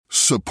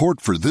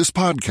Support for this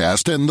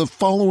podcast and the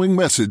following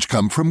message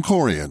come from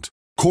Corient.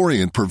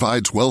 Corient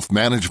provides wealth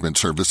management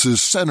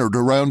services centered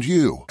around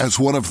you. As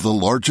one of the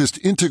largest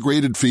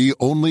integrated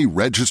fee-only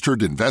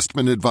registered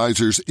investment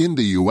advisors in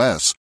the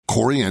U.S.,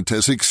 Corient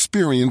has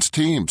experienced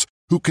teams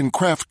who can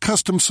craft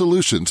custom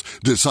solutions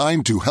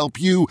designed to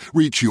help you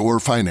reach your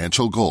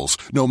financial goals,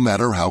 no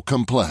matter how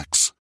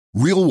complex.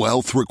 Real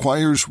wealth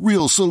requires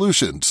real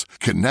solutions.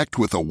 Connect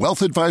with a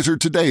wealth advisor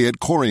today at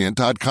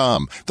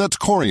Corient.com. That's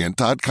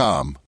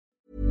Corient.com.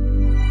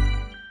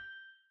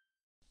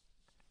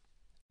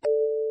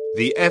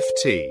 The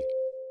FT.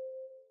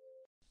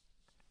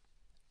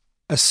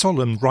 A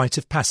solemn rite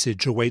of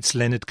passage awaits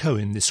Leonard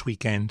Cohen this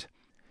weekend.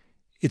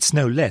 It's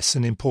no less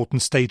an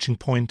important staging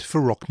point for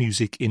rock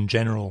music in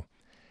general.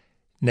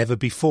 Never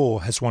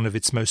before has one of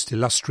its most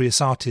illustrious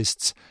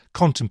artists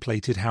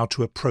contemplated how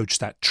to approach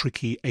that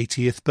tricky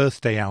 80th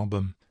birthday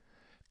album.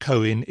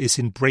 Cohen is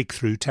in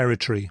breakthrough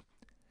territory.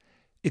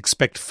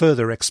 Expect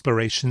further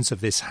explorations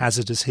of this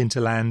hazardous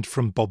hinterland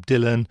from Bob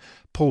Dylan,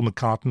 Paul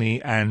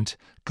McCartney and,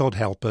 God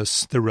help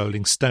us, the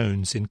Rolling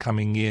Stones in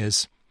coming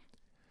years.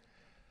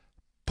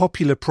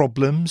 Popular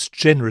Problems,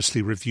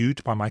 generously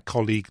reviewed by my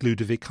colleague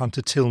Ludovic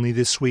Hunter-Tilney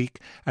this week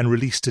and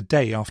released a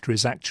day after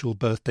his actual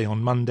birthday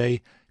on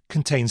Monday,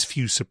 contains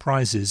few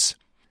surprises.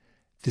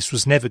 This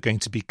was never going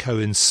to be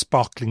Cohen's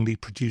sparklingly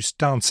produced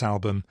dance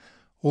album,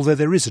 although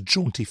there is a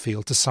jaunty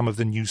feel to some of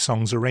the new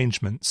songs'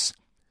 arrangements.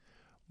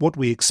 What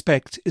we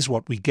expect is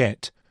what we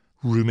get,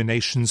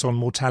 ruminations on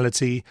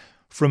mortality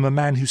from a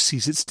man who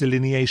sees its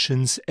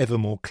delineations ever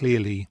more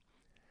clearly.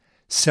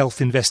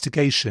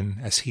 Self-investigation,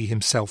 as he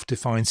himself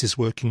defines his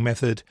working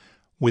method,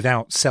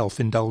 without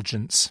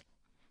self-indulgence.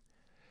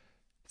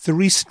 The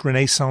recent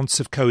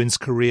renaissance of Cohen's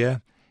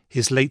career,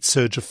 his late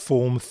surge of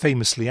form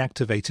famously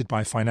activated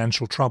by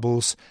financial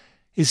troubles,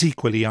 is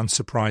equally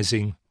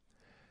unsurprising.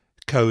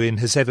 Cohen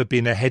has ever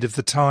been ahead of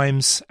the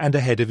times and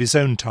ahead of his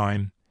own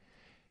time.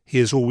 He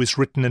has always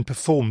written and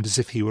performed as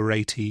if he were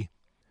 80.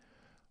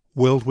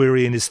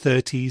 World-weary in his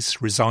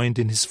 30s, resigned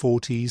in his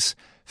 40s,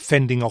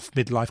 fending off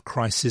midlife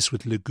crisis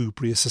with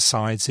lugubrious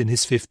asides in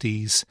his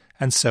 50s,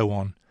 and so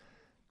on.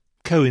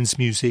 Cohen's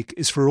music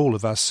is for all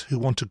of us who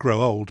want to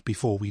grow old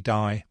before we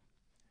die.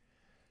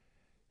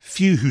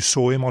 Few who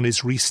saw him on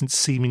his recent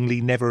seemingly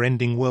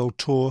never-ending world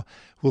tour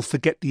will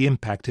forget the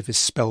impact of his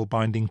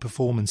spellbinding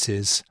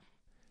performances.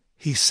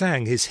 He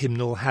sang his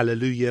hymnal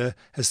Hallelujah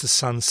as the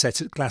sun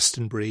set at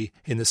Glastonbury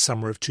in the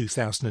summer of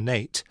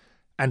 2008,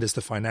 and as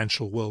the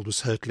financial world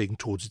was hurtling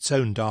towards its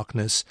own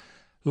darkness,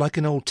 like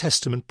an Old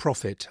Testament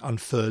prophet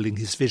unfurling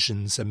his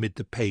visions amid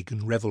the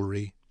pagan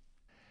revelry.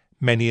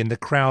 Many in the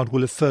crowd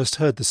will have first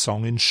heard the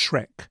song in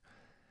Shrek.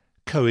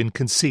 Cohen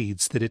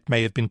concedes that it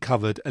may have been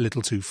covered a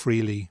little too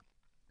freely.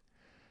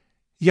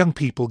 Young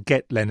people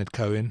get Leonard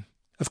Cohen.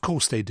 Of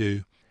course they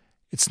do.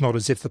 It's not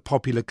as if the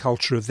popular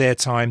culture of their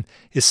time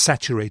is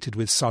saturated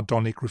with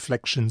sardonic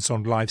reflections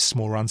on life's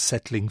more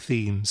unsettling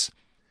themes.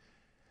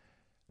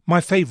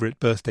 My favourite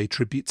birthday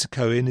tribute to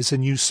Cohen is a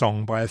new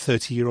song by a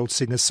 30-year-old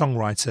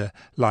singer-songwriter,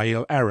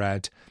 Lael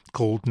Arad,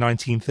 called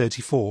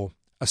 1934,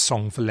 A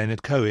Song for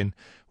Leonard Cohen,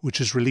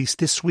 which is released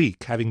this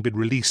week, having been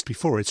released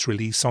before its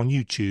release on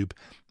YouTube,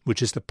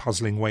 which is the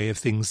puzzling way of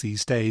things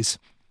these days.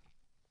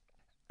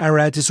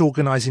 Arad is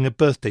organising a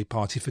birthday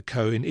party for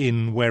Cohen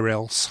in, where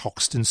else,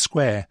 Hoxton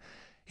Square,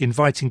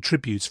 inviting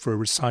tributes for a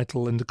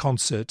recital and a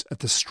concert at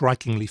the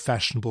strikingly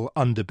fashionable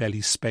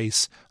Underbelly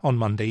space on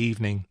Monday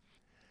evening.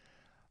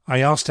 I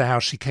asked her how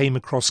she came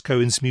across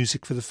Cohen's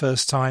music for the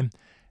first time,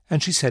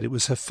 and she said it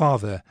was her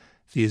father,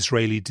 the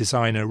Israeli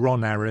designer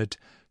Ron Arad,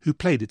 who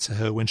played it to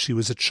her when she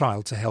was a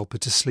child to help her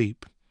to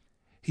sleep.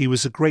 He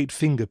was a great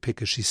finger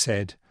picker, she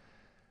said.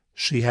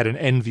 She had an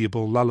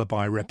enviable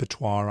lullaby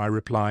repertoire, I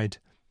replied.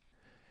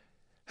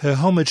 Her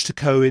homage to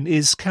Cohen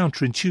is,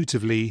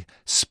 counterintuitively,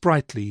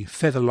 sprightly,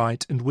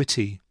 featherlight and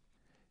witty.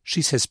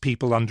 She says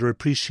people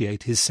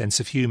underappreciate his sense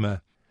of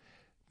humour.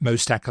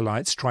 Most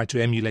acolytes try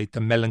to emulate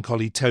the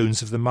melancholy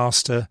tones of the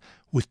master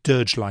with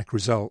dirge-like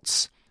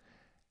results.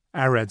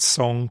 Arad's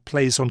song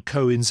plays on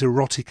Cohen's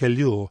erotic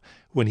allure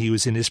when he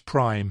was in his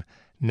prime,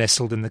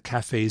 nestled in the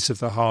cafes of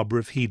the harbour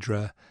of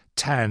Hydra,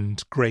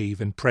 tanned, grave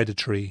and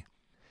predatory.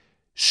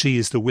 She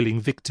is the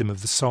willing victim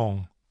of the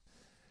song.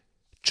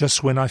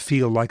 Just when I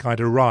feel like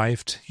I'd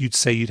arrived, you'd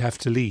say you'd have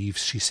to leave,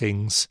 she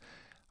sings.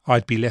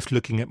 I'd be left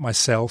looking at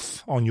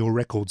myself on your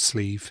record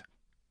sleeve.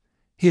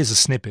 Here's a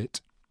snippet.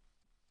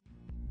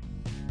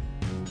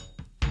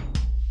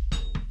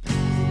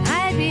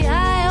 I'd be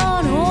high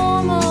on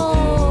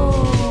hormones,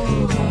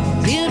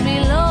 you'd be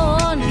low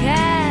on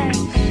cash.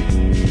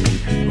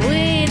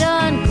 We'd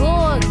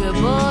uncork a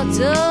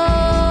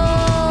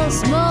bottle,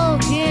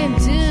 smoking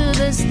to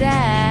the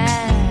stash.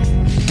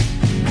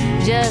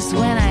 Just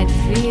when I'd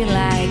feel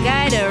like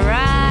I'd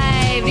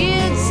arrive,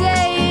 you'd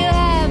say you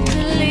have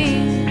to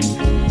leave.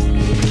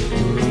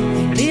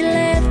 I'd be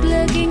left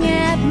looking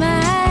at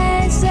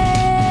myself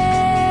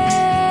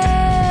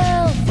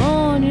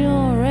on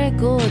your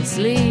record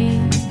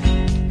sleeve.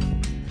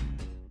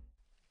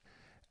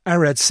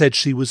 Conrad said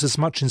she was as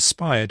much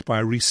inspired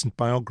by a recent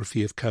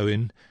biography of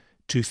Cohen,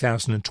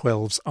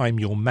 2012's I'm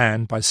Your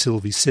Man by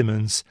Sylvie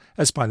Simmons,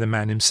 as by the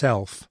man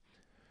himself.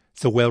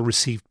 The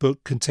well-received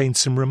book contains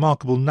some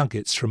remarkable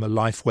nuggets from a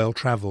life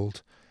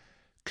well-travelled.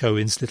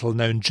 Cohen's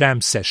little-known jam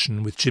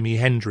session with Jimi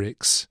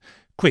Hendrix.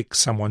 Quick,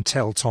 someone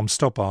tell Tom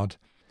Stoppard.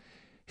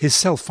 His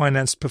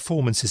self-financed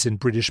performances in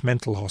British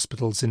mental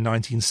hospitals in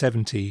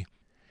 1970.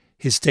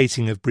 His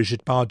dating of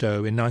Brigitte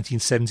Bardot in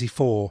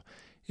 1974,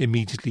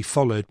 immediately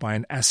followed by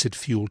an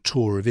acid-fueled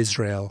tour of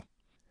Israel.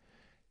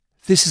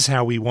 This is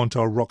how we want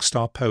our rock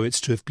star poets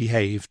to have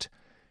behaved.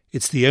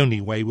 It's the only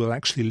way we'll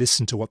actually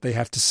listen to what they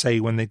have to say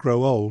when they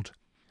grow old.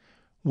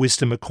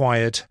 Wisdom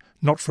acquired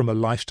not from a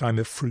lifetime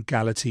of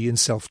frugality and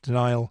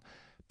self-denial,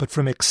 but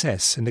from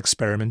excess and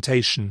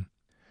experimentation.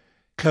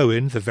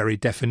 Cohen, the very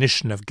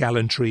definition of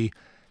gallantry,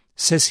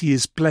 says he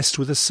is blessed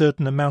with a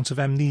certain amount of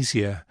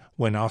amnesia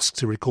when asked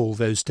to recall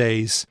those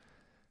days.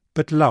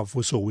 But love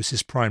was always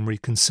his primary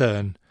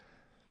concern.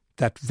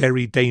 That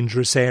very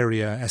dangerous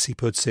area, as he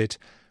puts it,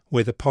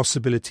 where the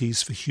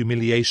possibilities for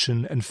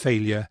humiliation and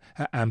failure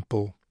are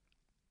ample.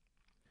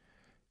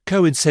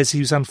 Cohen says he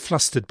was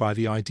unflustered by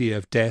the idea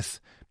of death,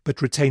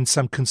 but retained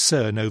some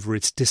concern over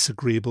its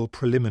disagreeable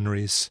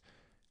preliminaries.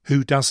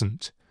 Who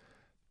doesn't?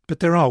 But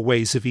there are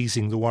ways of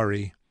easing the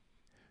worry.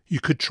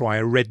 You could try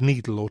a red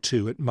needle or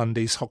two at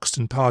Monday's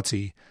Hoxton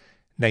Party,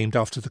 named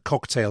after the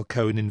cocktail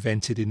Cohen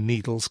invented in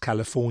Needles,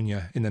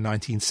 California in the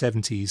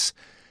 1970s,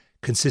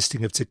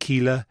 consisting of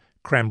tequila,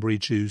 cranberry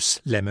juice,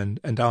 lemon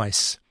and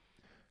ice.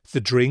 The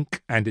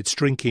drink and its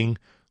drinking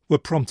were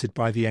prompted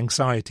by the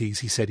anxieties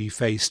he said he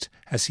faced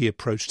as he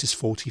approached his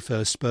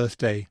 41st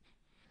birthday.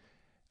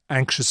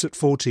 Anxious at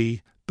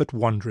 40, but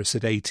wondrous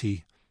at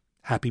 80.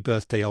 Happy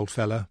birthday, old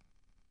fella.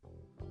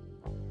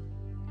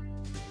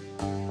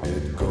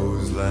 It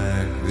goes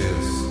like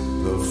this: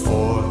 the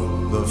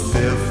fourth, the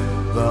fifth,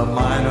 the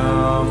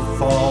minor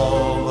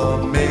fall,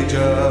 the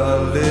major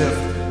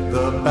lift,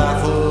 the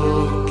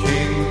baffled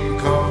king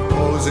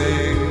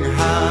composing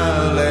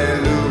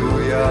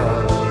hallelujah.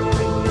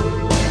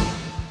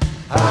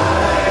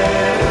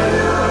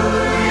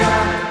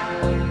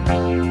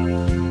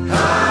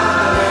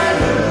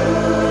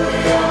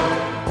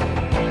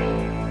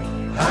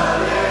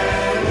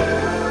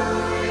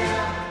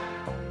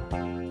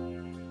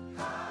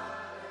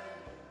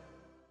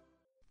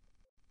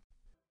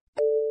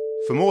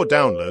 For more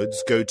downloads,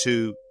 go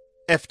to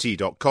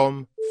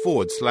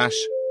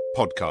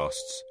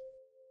ft.com/podcasts.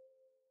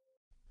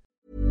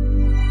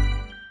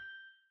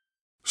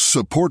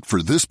 Support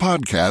for this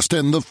podcast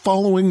and the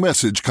following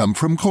message come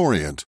from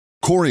Corient.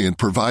 Corient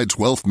provides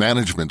wealth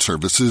management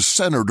services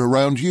centered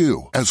around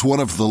you. As one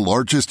of the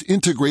largest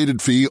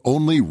integrated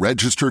fee-only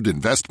registered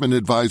investment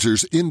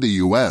advisors in the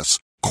U.S.,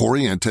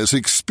 Corient has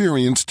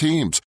experienced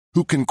teams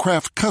who can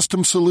craft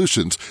custom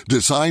solutions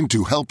designed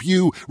to help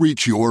you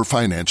reach your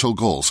financial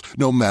goals,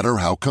 no matter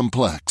how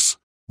complex.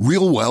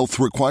 Real wealth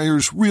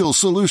requires real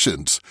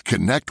solutions.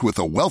 Connect with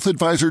a wealth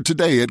advisor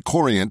today at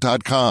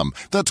Corient.com.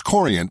 That's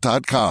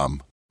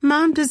Corient.com.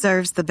 Mom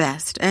deserves the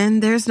best,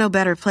 and there's no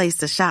better place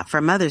to shop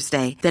for Mother's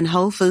Day than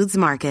Whole Foods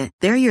Market.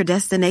 They're your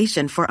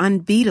destination for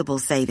unbeatable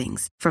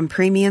savings, from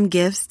premium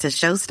gifts to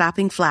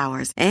show-stopping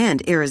flowers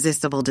and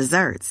irresistible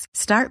desserts.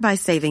 Start by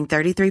saving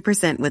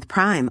 33% with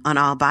Prime on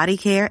all body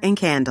care and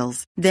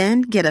candles.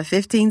 Then get a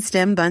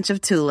 15-stem bunch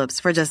of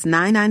tulips for just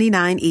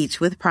 $9.99 each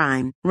with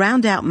Prime.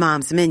 Round out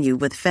Mom's menu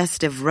with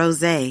festive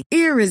rosé,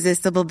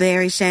 irresistible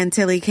berry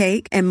chantilly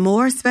cake, and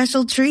more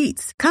special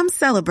treats. Come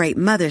celebrate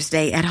Mother's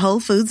Day at Whole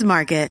Foods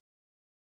Market.